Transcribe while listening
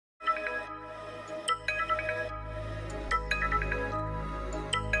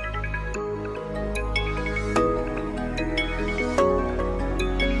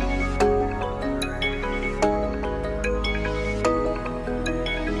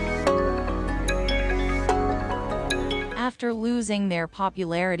After losing their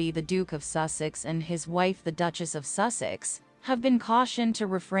popularity, the Duke of Sussex and his wife, the Duchess of Sussex, have been cautioned to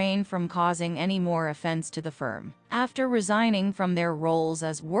refrain from causing any more offense to the firm. After resigning from their roles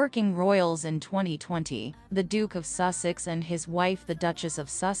as working royals in 2020, the Duke of Sussex and his wife, the Duchess of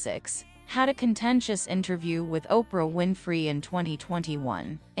Sussex, had a contentious interview with Oprah Winfrey in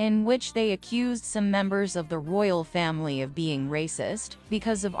 2021, in which they accused some members of the royal family of being racist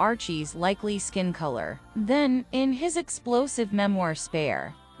because of Archie's likely skin color. Then, in his explosive memoir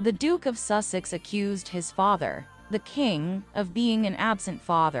Spare, the Duke of Sussex accused his father, the King, of being an absent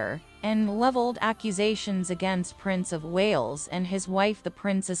father, and leveled accusations against Prince of Wales and his wife, the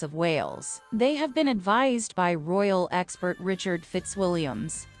Princess of Wales. They have been advised by royal expert Richard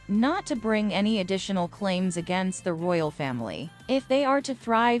Fitzwilliams not to bring any additional claims against the royal family. If they are to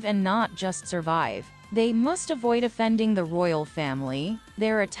thrive and not just survive, they must avoid offending the royal family.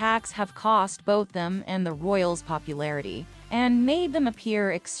 Their attacks have cost both them and the royals popularity, and made them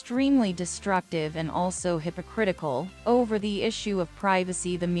appear extremely destructive and also hypocritical over the issue of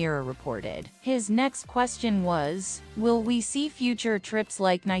privacy, the Mirror reported. His next question was, will we see future trips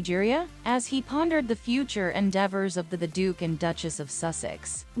like Nigeria? As he pondered the future endeavors of the Duke and Duchess of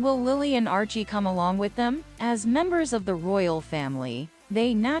Sussex, will Lily and Archie come along with them? As members of the royal family,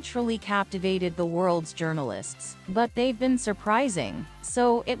 they naturally captivated the world's journalists, but they've been surprising,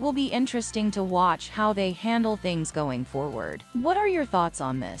 so it will be interesting to watch how they handle things going forward. What are your thoughts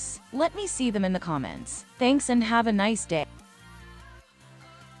on this? Let me see them in the comments. Thanks and have a nice day.